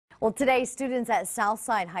Well, today, students at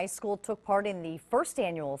Southside High School took part in the first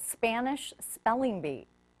annual Spanish Spelling Bee.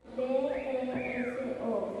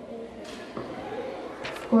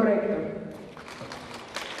 Correcto.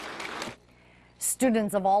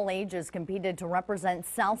 Students of all ages competed to represent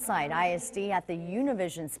Southside ISD at the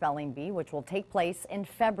Univision Spelling Bee, which will take place in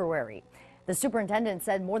February. The superintendent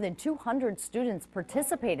said more than 200 students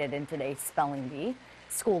participated in today's spelling bee.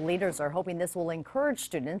 School leaders are hoping this will encourage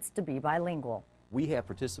students to be bilingual. We have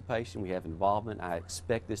participation, we have involvement. I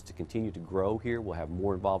expect this to continue to grow here. We'll have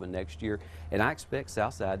more involvement next year. And I expect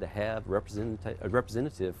Southside to have a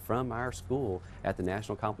representative from our school at the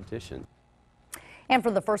national competition. And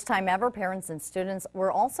for the first time ever, parents and students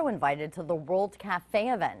were also invited to the World Cafe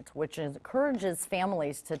event, which encourages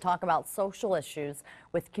families to talk about social issues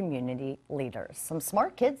with community leaders. Some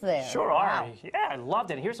smart kids there. Sure are. Yeah, I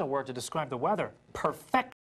loved it. Here's a word to describe the weather. Perfect.